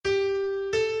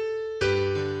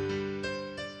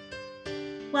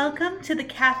Welcome to the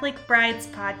Catholic Brides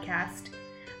Podcast.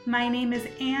 My name is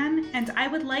Anne, and I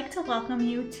would like to welcome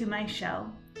you to my show.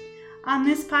 On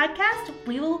this podcast,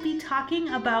 we will be talking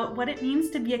about what it means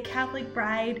to be a Catholic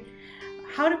bride,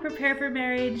 how to prepare for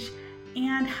marriage,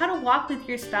 and how to walk with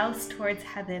your spouse towards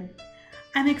heaven.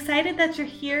 I'm excited that you're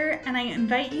here, and I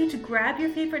invite you to grab your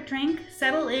favorite drink,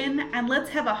 settle in, and let's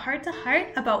have a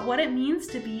heart-to-heart about what it means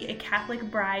to be a Catholic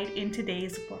bride in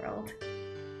today's world.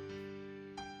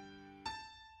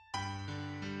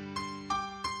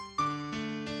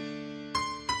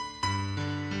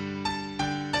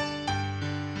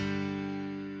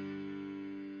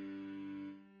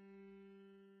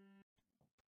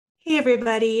 Hey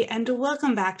everybody, and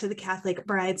welcome back to the Catholic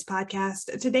Brides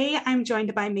Podcast. Today I'm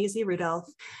joined by Mazie Rudolph.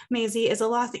 Mazie is a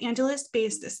Los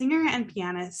Angeles-based singer and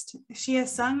pianist. She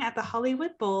has sung at the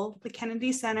Hollywood Bowl, the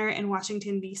Kennedy Center in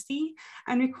Washington, D.C.,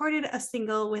 and recorded a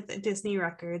single with Disney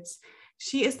Records.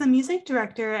 She is the music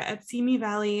director at Simi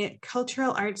Valley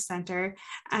Cultural Arts Center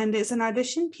and is an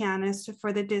audition pianist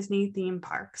for the Disney theme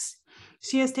parks.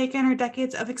 She has taken her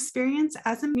decades of experience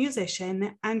as a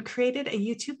musician and created a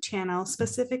YouTube channel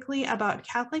specifically about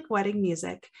Catholic wedding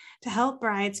music to help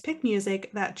brides pick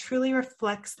music that truly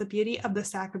reflects the beauty of the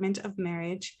sacrament of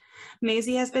marriage.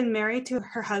 Mazie has been married to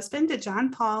her husband,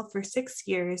 John Paul, for 6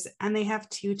 years, and they have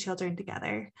 2 children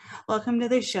together. Welcome to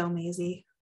the show, Mazie.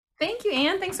 Thank you,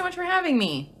 Anne. Thanks so much for having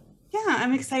me. Yeah,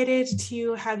 I'm excited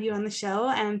to have you on the show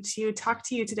and to talk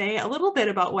to you today a little bit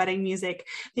about wedding music,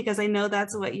 because I know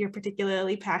that's what you're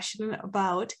particularly passionate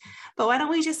about. But why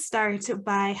don't we just start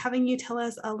by having you tell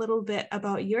us a little bit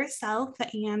about yourself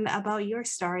and about your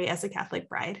story as a Catholic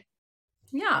bride?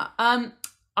 Yeah,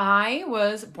 I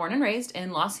was born and raised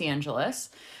in Los Angeles,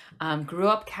 grew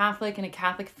up Catholic in a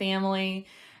Catholic family,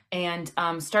 and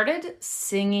started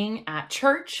singing at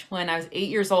church when I was 8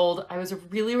 years old. I was a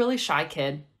really, really shy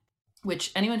kid,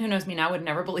 which anyone who knows me now would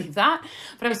never believe that.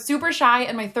 But I was super shy,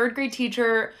 and my 3rd grade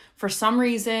teacher, for some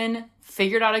reason,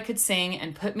 figured out I could sing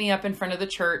and put me up in front of the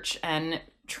church and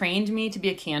trained me to be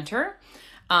a cantor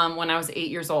when I was 8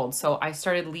 years old. So I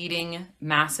started leading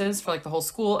masses for like the whole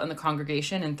school and the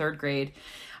congregation in 3rd grade,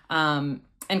 and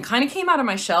kind of came out of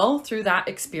my shell through that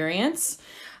experience.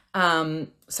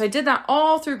 So I did that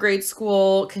all through grade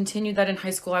school, continued that in high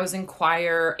school. I was in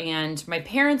choir, and my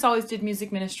parents always did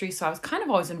music ministry. So I was kind of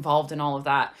always involved in all of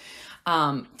that,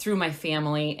 through my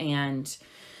family. And,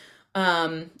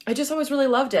 I just always really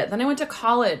loved it. Then I went to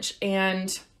college,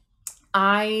 and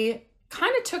I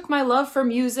kind of took my love for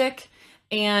music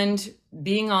and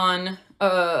being on,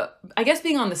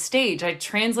 being on the stage, I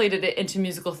translated it into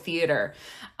musical theater.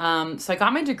 So I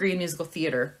got my degree in musical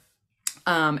theater,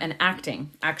 and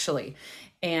acting, actually.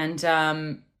 And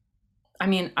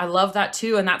I love that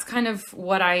too. And that's kind of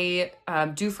what I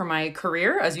do for my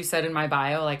career. As you said in my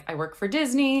bio, like I work for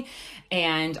Disney,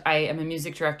 and I am a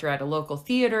music director at a local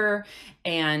theater.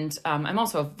 And I'm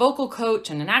also a vocal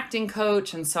coach and an acting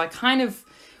coach. And so I kind of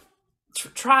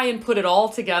try and put it all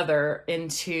together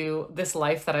into this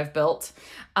life that I've built.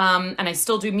 And I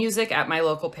still do music at my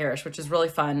local parish, which is really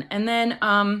fun. And then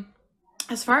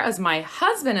as far as my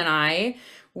husband and I,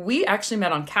 we actually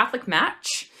met on Catholic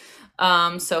Match.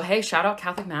 So hey, shout out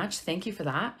Catholic Match. Thank you for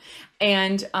that.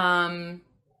 And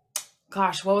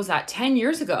what was that? 10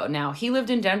 years ago now. He lived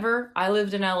in Denver. I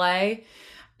lived in LA.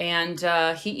 And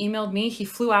he emailed me. He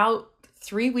flew out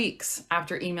 3 weeks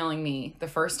after emailing me the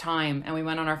first time. And we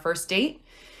went on our first date.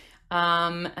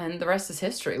 And the rest is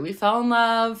history. We fell in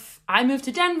love. I moved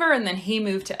to Denver, and then he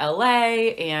moved to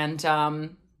LA. And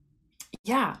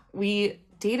we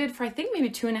dated for I think maybe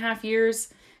 2.5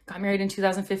 years, got married in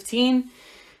 2015,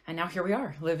 and now here we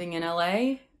are living in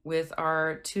LA with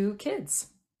our 2 kids.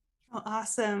 Oh,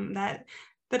 awesome. That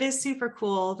is super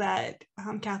cool that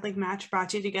Catholic Match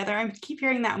brought you together. I keep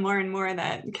hearing that more and more,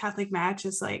 that Catholic Match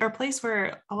is like a place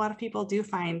where a lot of people do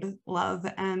find love.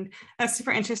 And that's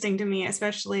super interesting to me,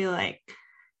 especially like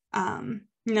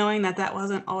knowing that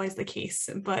wasn't always the case,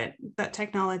 but that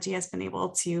technology has been able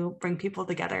to bring people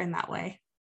together in that way.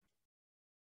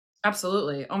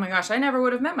 Absolutely. Oh my gosh, I never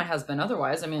would have met my husband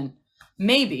otherwise.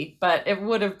 Maybe, but it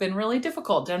would have been really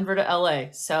difficult, Denver to LA.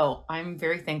 So I'm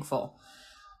very thankful.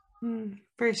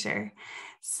 For sure.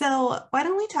 So why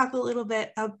don't we talk a little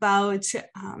bit about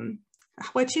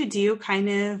what you do kind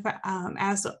of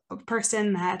as a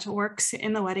person that works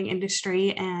in the wedding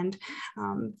industry and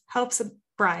helps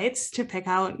brides to pick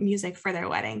out music for their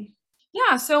wedding.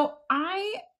 Yeah, so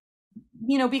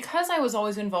because I was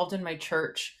always involved in my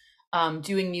church,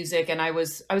 doing music, and I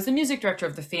was the music director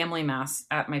of the family mass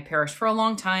at my parish for a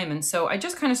long time. And so I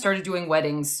just kind of started doing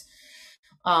weddings,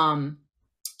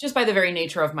 just by the very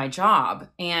nature of my job.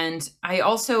 And I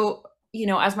also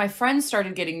as my friends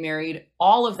started getting married,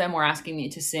 all of them were asking me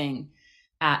to sing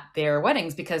at their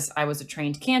weddings because I was a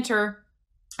trained cantor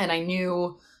and I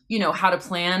knew, how to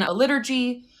plan a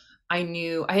liturgy. I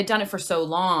knew I had done it for so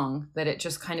long that it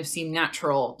just kind of seemed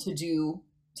natural to do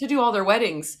all their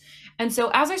weddings. And so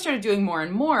as I started doing more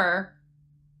and more,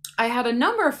 I had a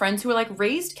number of friends who were like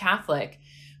raised Catholic,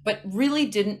 but really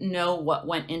didn't know what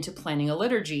went into planning a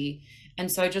liturgy.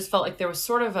 And so I just felt like there was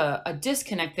sort of a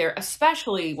disconnect there,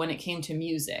 especially when it came to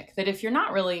music, that if you're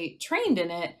not really trained in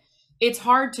it, it's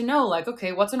hard to know, like,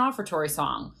 okay, what's an offertory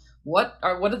song? What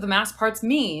do the mass parts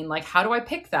mean? Like, how do I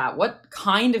pick that? What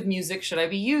kind of music should I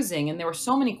be using? And there were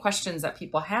so many questions that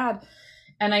people had.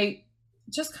 And I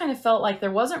just kind of felt like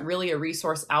there wasn't really a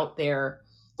resource out there.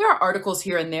 There are articles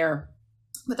here and there,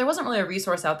 but there wasn't really a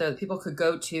resource out there that people could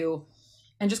go to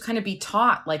and just kind of be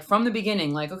taught, like from the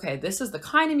beginning, like, okay, this is the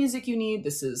kind of music you need.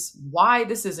 This is why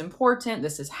this is important.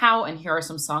 This is how, and here are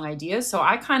some song ideas. So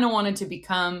I kind of wanted to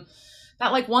become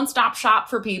that like one-stop shop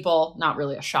for people, not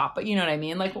really a shop, but you know what I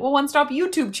mean? Like a one-stop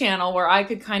YouTube channel where I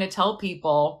could kind of tell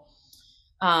people,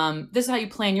 this is how you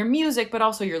plan your music, but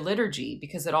also your liturgy,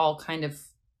 because it all kind of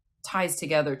ties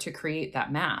together to create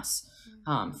that mass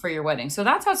for your wedding. So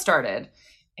that's how it started.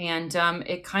 And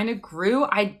it kind of grew.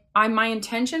 My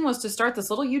intention was to start this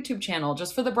little YouTube channel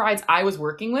just for the brides I was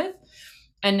working with.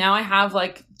 And now I have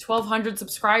like 1,200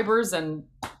 subscribers and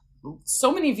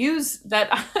so many views that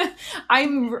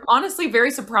I'm honestly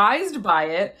very surprised by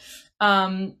it.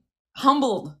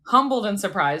 Humbled and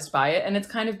surprised by it. And it's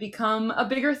kind of become a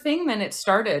bigger thing than it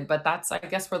started. But that's, I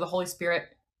guess, where the Holy Spirit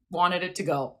wanted it to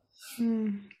go.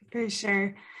 For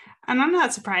sure. And I'm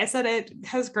not surprised that it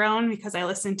has grown because I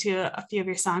listened to a few of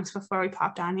your songs before we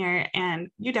popped on here, and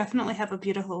you definitely have a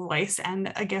beautiful voice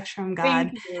and a gift from God.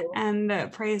 Thank you.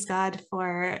 And praise God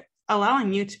for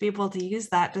allowing you to be able to use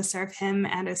that to serve him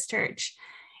and his church.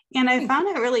 And I found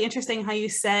it really interesting how you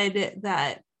said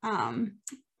that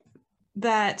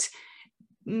that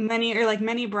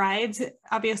many brides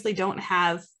obviously don't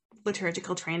have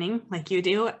liturgical training like you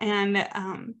do. And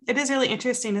it is really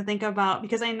interesting to think about,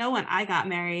 because I know when I got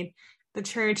married, the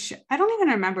church, I don't even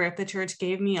remember if the church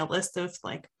gave me a list of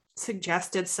like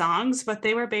suggested songs, but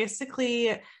they were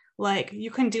basically like,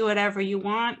 you can do whatever you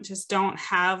want, just don't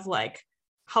have like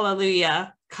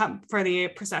hallelujah come for the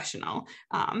processional,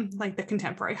 like the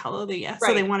contemporary hallelujah. Right.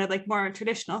 So they wanted like more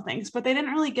traditional things, but they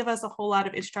didn't really give us a whole lot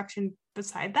of instruction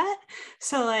beside that.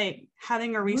 So like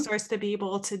having a resource to be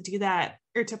able to do that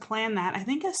or to plan that, I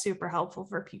think is super helpful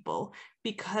for people,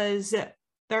 because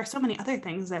there are so many other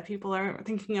things that people are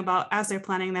thinking about as they're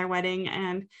planning their wedding,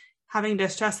 and having to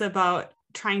stress about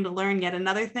trying to learn yet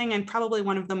another thing, and probably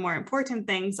one of the more important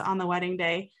things on the wedding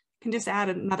day, can just add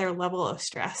another level of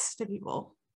stress to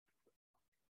people.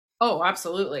 Oh,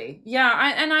 absolutely.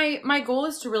 Yeah. My goal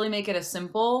is to really make it as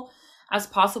simple as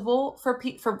possible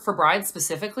for brides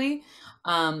specifically,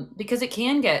 because it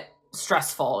can get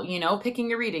stressful, picking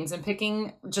your readings and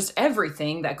picking just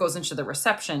everything that goes into the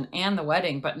reception and the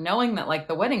wedding, but knowing that like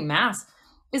the wedding mass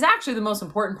is actually the most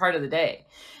important part of the day.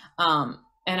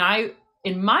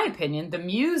 In my opinion, the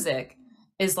music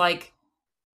is like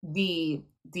the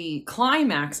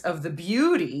climax of the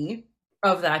beauty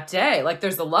of that day. Like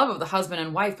there's the love of the husband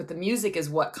and wife, but the music is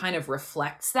what kind of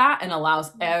reflects that and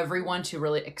allows everyone to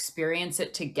really experience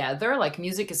it together. Like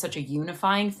music is such a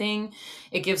unifying thing.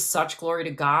 It gives such glory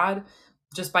to God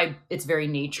just by its very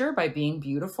nature, by being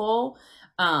beautiful.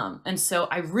 And so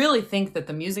I really think that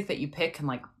the music that you pick can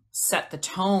like set the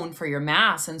tone for your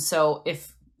mass. And so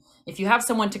if you have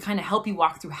someone to kind of help you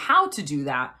walk through how to do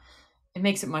that, it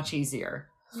makes it much easier.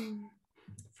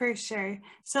 For sure.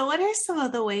 So what are some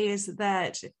of the ways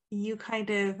that you kind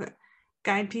of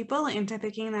guide people into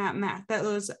picking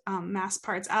those mass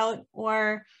parts out?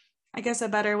 Or I guess a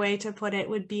better way to put it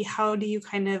would be, how do you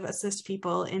kind of assist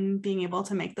people in being able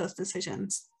to make those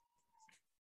decisions?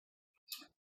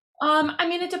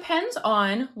 It depends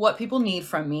on what people need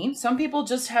from me. Some people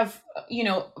just have,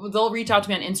 they'll reach out to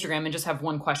me on Instagram and just have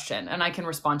one question, and I can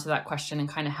respond to that question and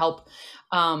kind of help.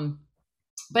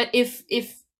 But if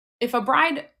a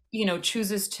bride,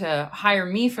 chooses to hire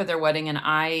me for their wedding and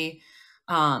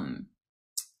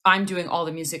I'm doing all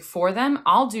the music for them,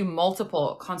 I'll do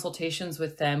multiple consultations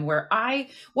with them where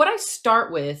what I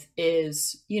start with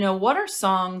is, what are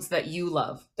songs that you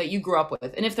love, that you grew up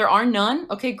with? And if there are none,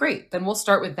 okay, great. Then we'll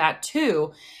start with that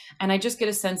too. And I just get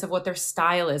a sense of what their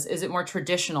style is. Is it more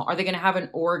traditional? Are they going to have an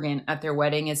organ at their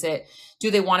wedding?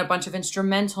 Do they want a bunch of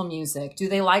instrumental music? Do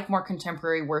they like more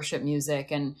contemporary worship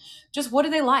music? And just what do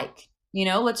they like?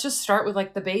 Let's just start with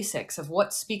like the basics of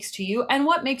what speaks to you and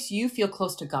what makes you feel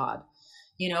close to God.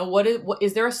 What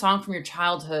is there a song from your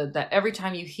childhood that every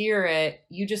time you hear it,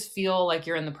 you just feel like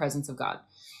you're in the presence of God?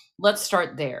 Let's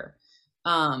start there.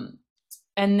 And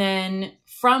then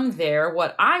from there,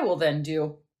 what I will then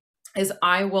do is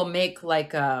I will make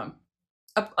like a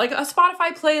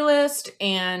Spotify playlist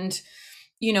and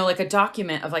like a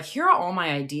document of like, here are all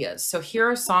my ideas. So here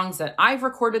are songs that I've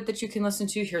recorded that you can listen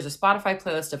to. Here's a Spotify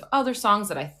playlist of other songs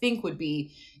that I think would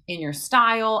be in your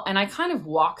style. And I kind of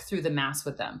walk through the mass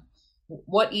with them,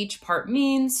 what each part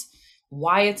means,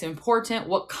 why it's important,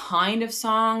 what kind of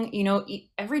song.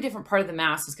 Every different part of the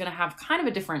mass is going to have kind of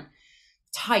a different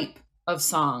type of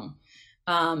song.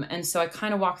 And so I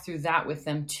kind of walk through that with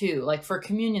them too. Like for a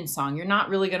communion song, you're not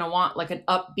really going to want like an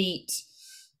upbeat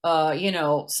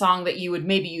song that you would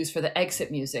maybe use for the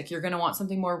exit music. You're going to want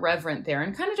something more reverent there,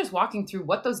 and kind of just walking through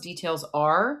what those details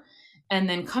are, and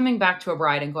then coming back to a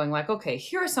bride and going like, okay,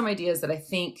 here are some ideas that I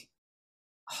think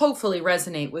hopefully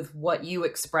resonate with what you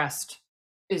expressed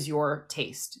is your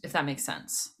taste, if that makes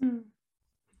sense.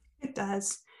 It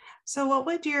does. So what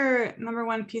would your number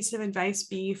one piece of advice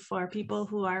be for people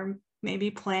who are maybe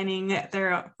planning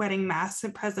their wedding mass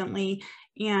presently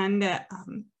and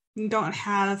don't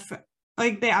have,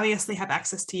 like, they obviously have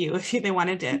access to you if they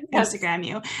wanted to Instagram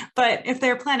you, but if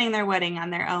they're planning their wedding on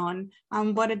their own,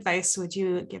 what advice would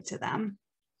you give to them?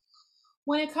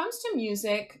 When it comes to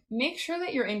music, make sure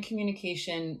that you're in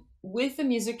communication with the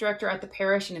music director at the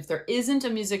parish. And if there isn't a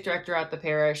music director at the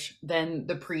parish, then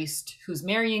the priest who's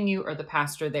marrying you or the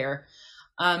pastor there.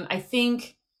 I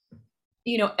think,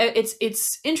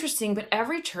 it's interesting, but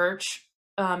every church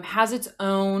has its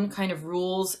own kind of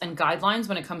rules and guidelines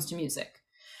when it comes to music.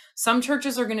 Some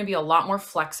churches are going to be a lot more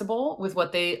flexible with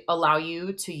what they allow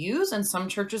you to use, and some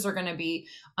churches are going to be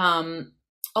a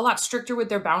lot stricter with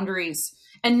their boundaries.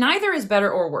 And neither is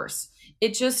better or worse.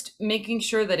 It's just making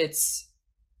sure that it's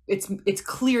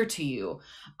clear to you.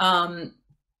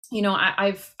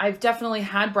 I've definitely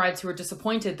had brides who were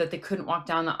disappointed that they couldn't walk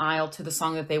down the aisle to the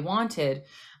song that they wanted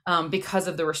because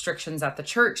of the restrictions at the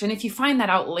church. And if you find that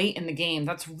out late in the game,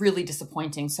 that's really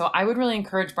disappointing. So I would really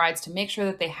encourage brides to make sure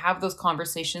that they have those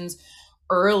conversations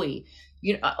early.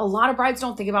 A lot of brides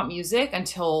don't think about music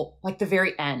until like the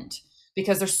very end,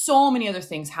 because there's so many other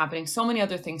things happening, so many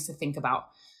other things to think about.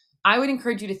 I would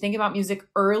encourage you to think about music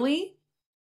early,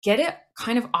 get it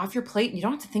kind of off your plate, and you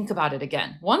don't have to think about it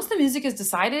again. Once the music is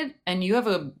decided and you have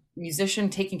a musician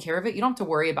taking care of it, you don't have to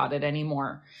worry about it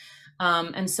anymore.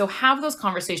 And so have those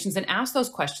conversations and ask those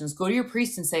questions. Go to your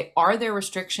priest and say, are there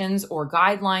restrictions or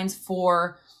guidelines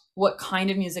for what kind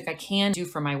of music I can do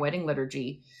for my wedding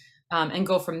liturgy? And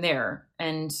go from there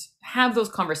and have those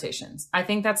conversations. I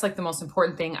think that's like the most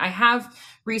important thing. I have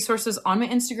resources on my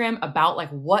Instagram about like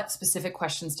what specific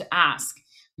questions to ask.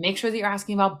 Make sure that you're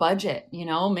asking about budget,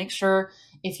 make sure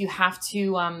if you have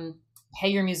to pay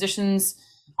your musicians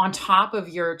on top of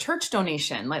your church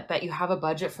donation, like that you have a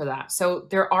budget for that. So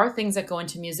there are things that go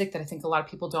into music that I think a lot of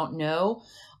people don't know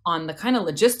on the kind of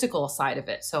logistical side of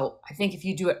it. So I think if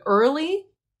you do it early,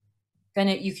 then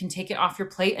you can take it off your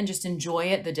plate and just enjoy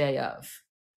it the day of.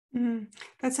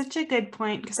 That's such a good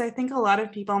point, because I think a lot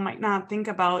of people might not think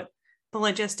about the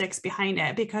logistics behind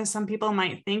it, because some people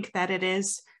might think that it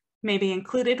is maybe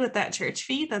included with that church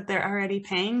fee that they're already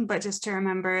paying, but just to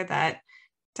remember that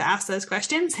to ask those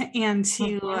questions and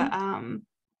to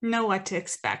know what to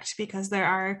expect, because there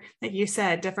are, like you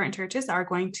said, different churches are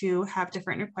going to have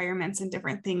different requirements and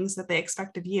different things that they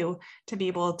expect of you to be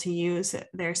able to use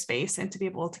their space and to be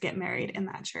able to get married in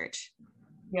that church.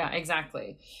 Yeah,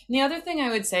 exactly. And the other thing I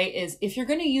would say is if you're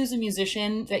going to use a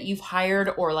musician that you've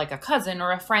hired, or like a cousin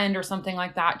or a friend or something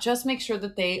like that, just make sure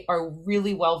that they are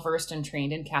really well versed and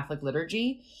trained in Catholic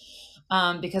liturgy.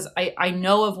 Because I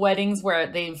know of weddings where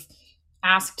they've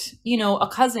asked, a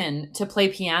cousin to play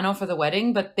piano for the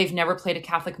wedding, but they've never played a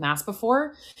Catholic mass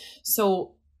before.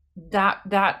 So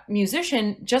that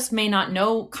musician just may not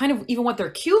know kind of even what their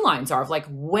cue lines are of like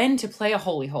when to play a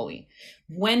Holy Holy,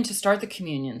 when to start the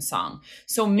communion song.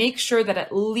 So make sure that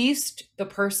at least the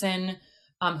person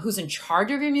who's in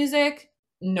charge of your music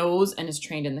knows and is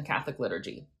trained in the Catholic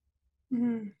liturgy.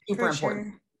 Super important.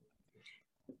 Sure.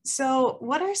 So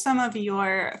what are some of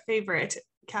your favorite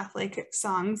Catholic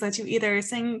songs that you either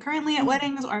sing currently at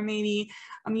weddings or maybe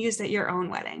used at your own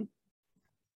wedding?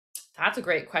 That's a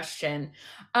great question.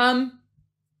 I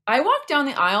walked down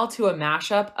the aisle to a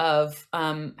mashup of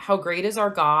How Great Is Our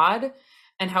God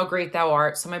and How Great Thou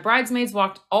Art. So my bridesmaids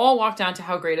walked down to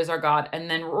How Great Is Our God. And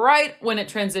then right when it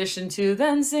transitioned to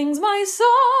Then Sings My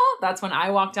Soul, that's when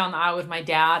I walked down the aisle with my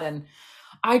dad. And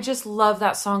I just love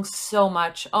that song so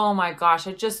much. Oh my gosh.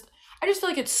 I just feel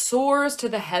like it soars to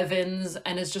the heavens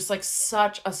and is just like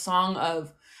such a song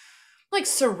of like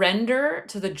surrender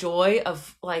to the joy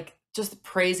of like just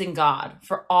praising God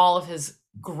for all of his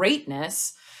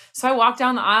greatness. So I walked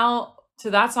down the aisle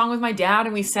to that song with my dad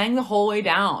and we sang the whole way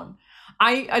down.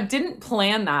 I didn't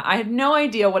plan that. I had no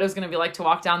idea what it was going to be like to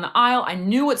walk down the aisle. I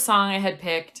knew what song I had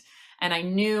picked and I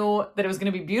knew that it was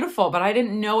going to be beautiful, but I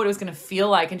didn't know what it was going to feel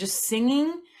like. And just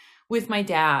singing with my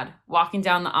dad, walking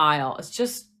down the aisle, it's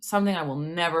just something I will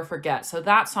never forget. So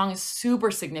that song is super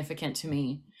significant to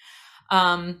me.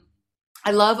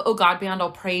 I love Oh God Beyond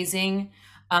All Praising.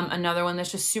 Another one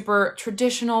that's just super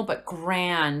traditional but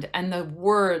grand, and the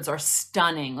words are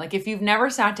stunning. Like if you've never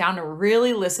sat down to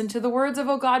really listen to the words of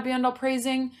Oh God Beyond All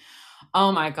Praising,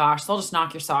 oh my gosh, they'll just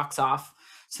knock your socks off.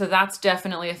 So that's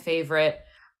definitely a favorite.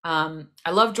 I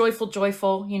love Joyful,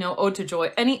 Joyful, Ode to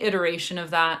Joy, any iteration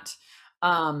of that.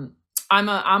 I'm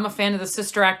a fan of the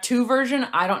Sister Act 2 version.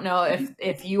 I don't know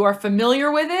if you are familiar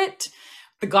with it.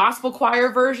 The gospel choir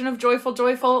version of Joyful,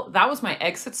 Joyful, that was my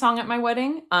exit song at my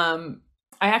wedding.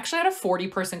 I actually had a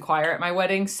 40-person choir at my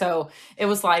wedding, so it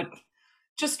was like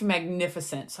just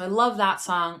magnificent. So I love that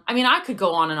song. I mean, I could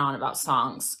go on and on about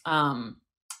songs,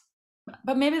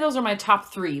 but maybe those are my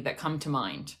top 3 that come to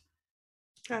mind.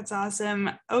 That's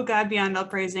awesome. Oh God Beyond All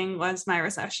Praising was my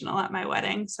recessional at my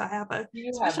wedding, so I have a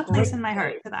special place in my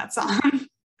heart for that song.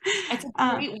 It's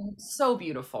a great one. It's so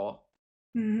beautiful.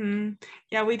 Mm-hmm.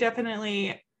 Yeah, we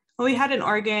had an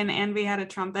organ and we had a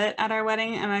trumpet at our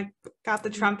wedding, and I got the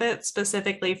trumpet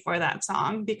specifically for that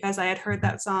song because I had heard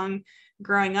that song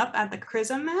growing up at the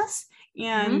Chrism Mass,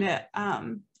 and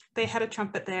they had a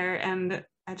trumpet there, and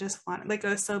I just wanted, like, it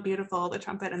was so beautiful, the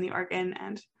trumpet and the organ,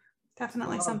 and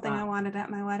definitely something I wanted at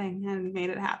my wedding and made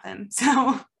it happen.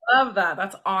 So love that.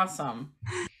 That's awesome.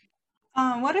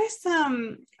 What are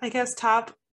some, I guess,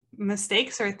 top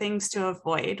mistakes or things to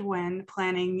avoid when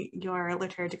planning your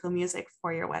liturgical music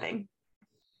for your wedding?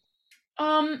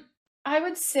 I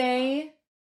would say,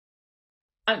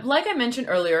 like I mentioned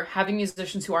earlier, having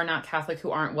musicians who are not Catholic,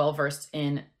 who aren't well versed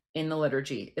in the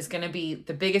liturgy, is going to be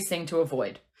the biggest thing to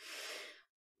avoid.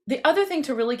 The other thing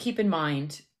to really keep in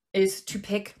mind is to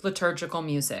pick liturgical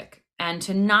music and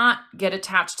to not get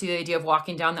attached to the idea of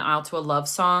walking down the aisle to a love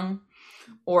song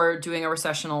or doing a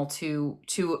recessional to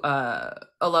a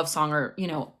love song. Or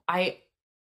I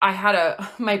had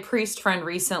my priest friend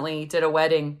recently did a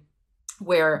wedding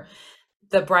where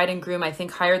the bride and groom, I think,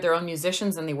 hired their own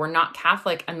musicians, and they were not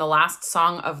Catholic. And the last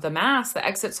song of the Mass, the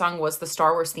exit song, was the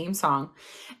Star Wars theme song.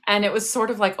 And it was sort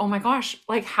of like, oh my gosh,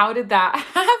 like, how did that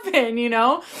happen?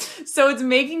 So it's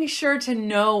making sure to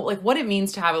know like what it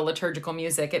means to have a liturgical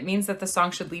music. It means that the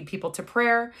song should lead people to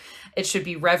prayer. It should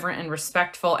be reverent and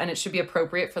respectful, and it should be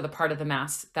appropriate for the part of the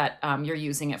Mass that you're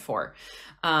using it for.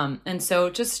 And so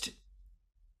just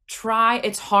try.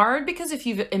 It's hard because if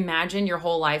you've imagined your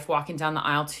whole life walking down the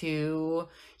aisle to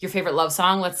your favorite love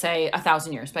song, let's say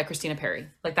 1,000 Years by Christina Perri,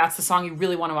 like that's the song you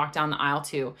really want to walk down the aisle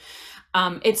to.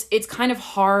 It's kind of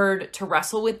hard to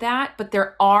wrestle with that, but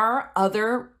there are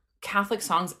other Catholic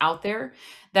songs out there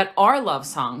that are love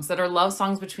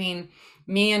songs between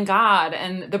me and God,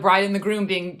 and the bride and the groom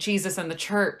being Jesus and the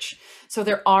church. So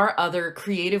there are other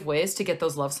creative ways to get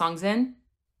those love songs in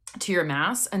to your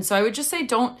Mass. And so I would just say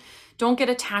don't get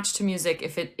attached to music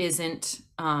if it isn't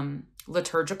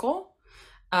liturgical.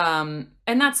 And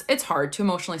it's hard to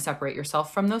emotionally separate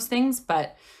yourself from those things,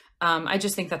 but I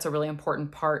just think that's a really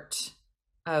important part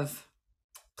of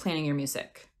planning your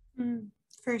music.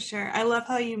 For sure. I love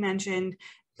how you mentioned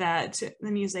that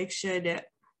the music should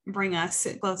bring us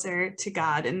closer to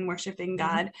God and worshiping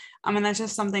God. And that's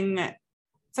just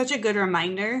such a good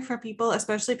reminder for people,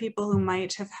 especially people who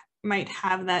might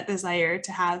have that desire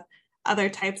to have other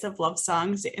types of love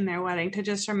songs in their wedding, to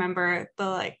just remember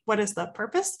what is the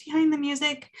purpose behind the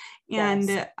music, and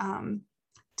yes,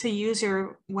 to use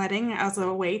your wedding as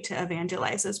a way to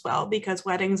evangelize as well, because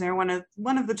weddings are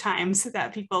one of the times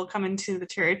that people come into the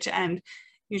church and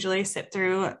usually sit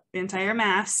through the entire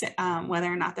Mass,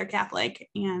 whether or not they're Catholic,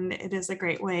 and it is a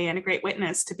great way and a great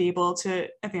witness to be able to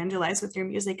evangelize with your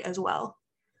music as well.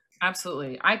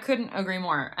 Absolutely. I couldn't agree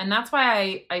more. And that's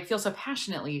why I feel so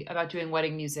passionately about doing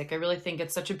wedding music. I really think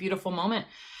it's such a beautiful moment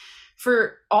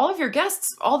for all of your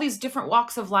guests, all these different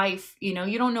walks of life. You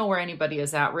don't know where anybody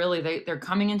is at, really. They're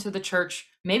coming into the church,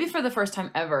 maybe for the first time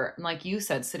ever. And like you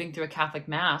said, sitting through a Catholic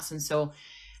Mass. And so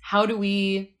how do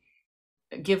we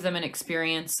give them an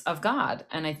experience of God?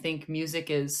 And I think music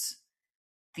is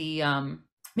the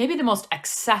maybe the most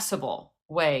accessible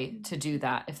way to do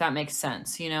that, if that makes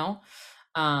sense,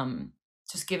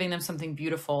 just giving them something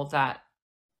beautiful that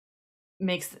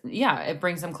it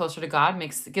brings them closer to God,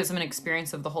 gives them an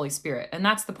experience of the Holy Spirit. And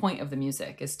that's the point of the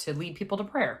music, is to lead people to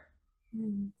prayer.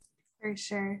 For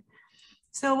sure.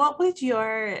 So what would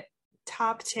your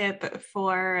top tip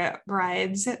for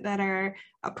brides that are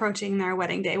approaching their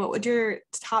wedding day? What would your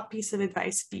top piece of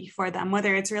advice be for them,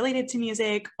 whether it's related to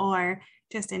music or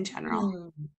just in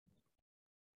general?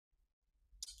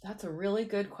 That's a really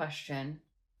good question.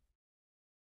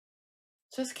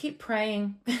 Just keep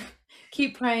praying.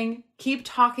 Keep praying. Keep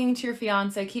talking to your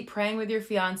fiance. Keep praying with your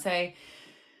fiance.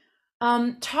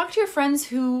 Talk to your friends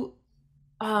who've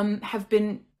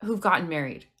gotten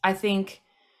married. I think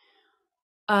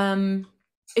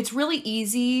it's really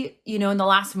easy, in the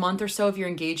last month or so of your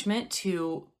engagement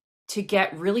to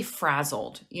get really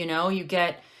frazzled. You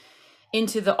get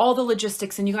into all the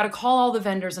logistics, and you got to call all the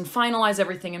vendors and finalize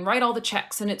everything and write all the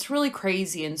checks, and it's really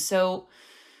crazy. And so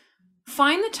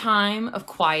find the time of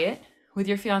quiet with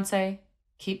your fiance.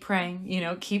 Keep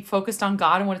praying, keep focused on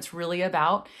God and what it's really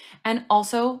about, and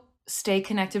also stay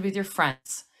connected with your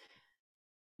friends.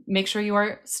 Make sure you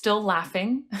are still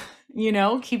laughing,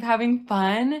 keep having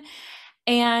fun.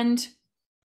 And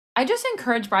I just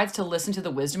encourage brides to listen to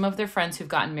the wisdom of their friends who've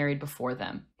gotten married before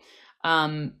them.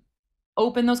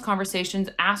 Open those conversations.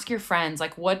 Ask your friends,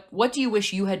 like, what do you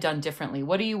wish you had done differently?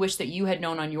 What do you wish that you had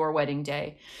known on your wedding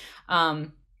day?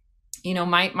 My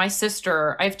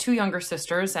sister, I have two younger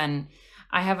sisters, and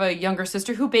I have a younger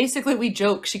sister who basically, we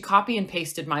joke, she copy and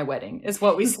pasted my wedding is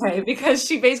what we say, because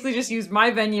she basically just used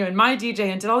my venue and my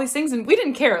DJ and did all these things. And we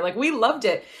didn't care. Like, we loved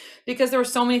it because there were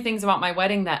so many things about my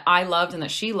wedding that I loved and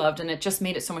that she loved. And it just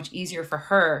made it so much easier for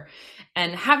her.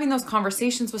 And having those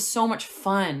conversations was so much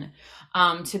fun,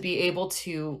 to be able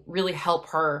to really help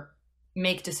her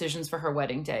make decisions for her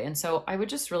wedding day. And so I would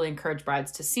just really encourage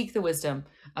brides to seek the wisdom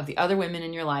of the other women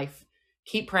in your life,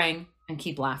 keep praying, and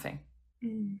keep laughing.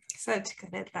 Such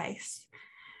good advice.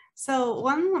 So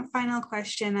one final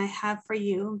question I have for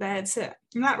you that's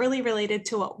not really related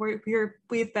to what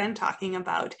we've been talking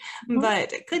about,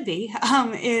 but it could be,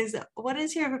 is what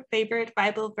is your favorite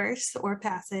Bible verse or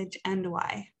passage and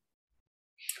why?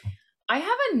 I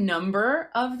have a number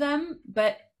of them,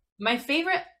 but my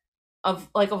favorite of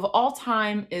all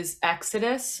time is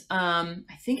Exodus.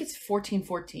 I think it's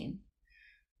 14:14.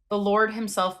 The Lord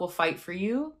himself will fight for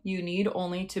you. You need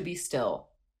only to be still.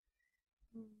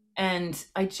 And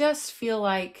I just feel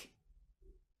like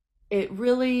it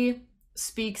really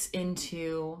speaks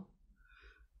into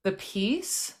the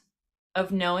peace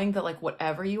of knowing that, like,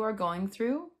 whatever you are going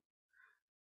through,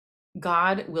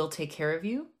 God will take care of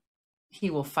you. He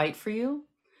will fight for you.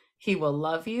 He will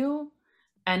love you.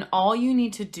 And all you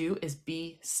need to do is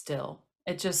be still.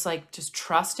 It's just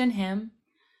trust in him,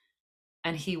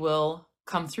 and he will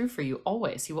come through for you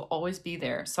always. He will always be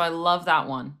there. So I love that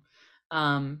one.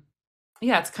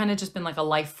 It's kind of just been like a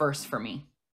life verse for me.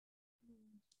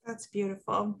 That's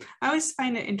beautiful. I always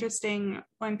find it interesting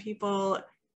when people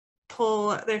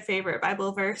pull their favorite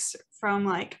Bible verse from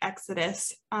like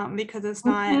Exodus, because it's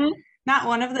not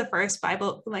one of the first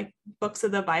Bible, like, books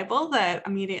of the Bible that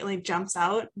immediately jumps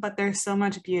out, but there's so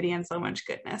much beauty and so much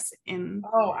goodness in.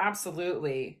 Oh,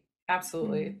 absolutely.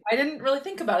 Absolutely. I didn't really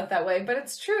think about it that way, but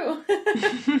it's true.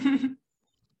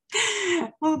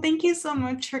 Well, thank you so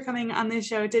much for coming on the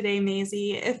show today,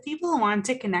 Mazie. If people want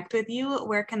to connect with you,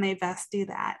 where can they best do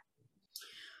that?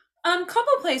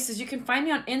 Couple places. You can find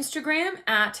me on Instagram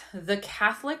at The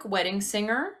Catholic Wedding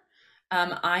Singer.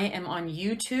 I am on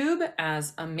YouTube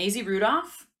as Mazie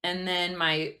Rudolph. And then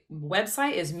my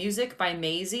website is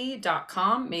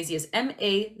musicbymazie.com. Mazie is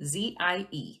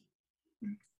Mazie.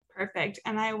 Perfect.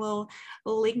 And I will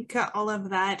link all of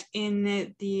that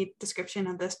in the description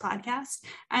of this podcast.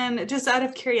 And just out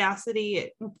of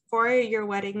curiosity, for your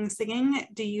wedding singing,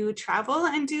 do you travel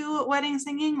and do wedding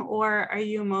singing, or are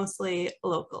you mostly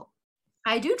local?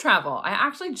 I do travel. I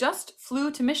actually just flew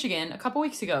to Michigan a couple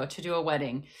weeks ago to do a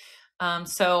wedding.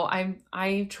 So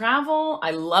I travel.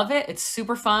 I love it. It's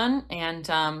super fun. And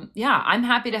I'm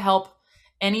happy to help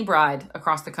any bride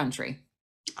across the country.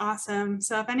 Awesome.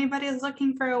 So if anybody is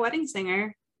looking for a wedding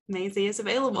singer, Mazie is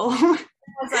available.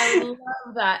 I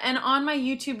love that. And on my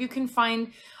YouTube, you can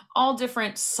find all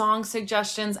different song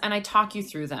suggestions, and I talk you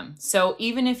through them. So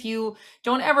even if you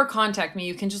don't ever contact me,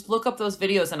 you can just look up those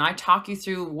videos and I talk you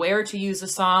through where to use a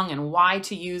song and why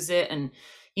to use it, and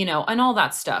and all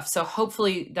that stuff. So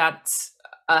hopefully that's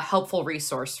a helpful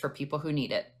resource for people who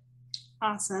need it.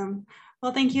 Awesome.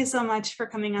 Well, thank you so much for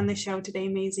coming on the show today,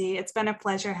 Mazie. It's been a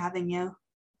pleasure having you.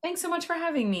 Thanks so much for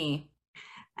having me.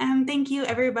 And thank you,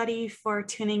 everybody, for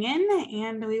tuning in,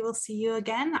 and we will see you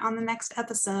again on the next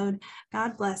episode.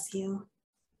 God bless you.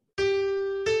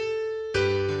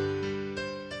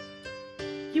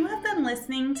 You have been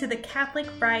listening to the Catholic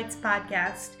Brides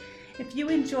Podcast. If you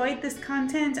enjoyed this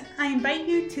content, I invite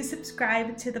you to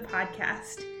subscribe to the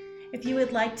podcast. If you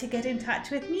would like to get in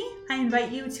touch with me, I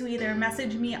invite you to either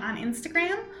message me on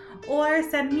Instagram or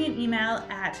send me an email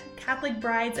at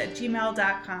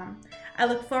catholicbrides@gmail.com. I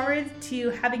look forward to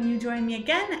having you join me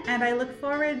again, and I look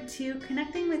forward to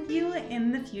connecting with you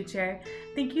in the future.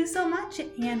 Thank you so much,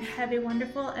 and have a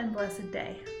wonderful and blessed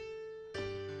day.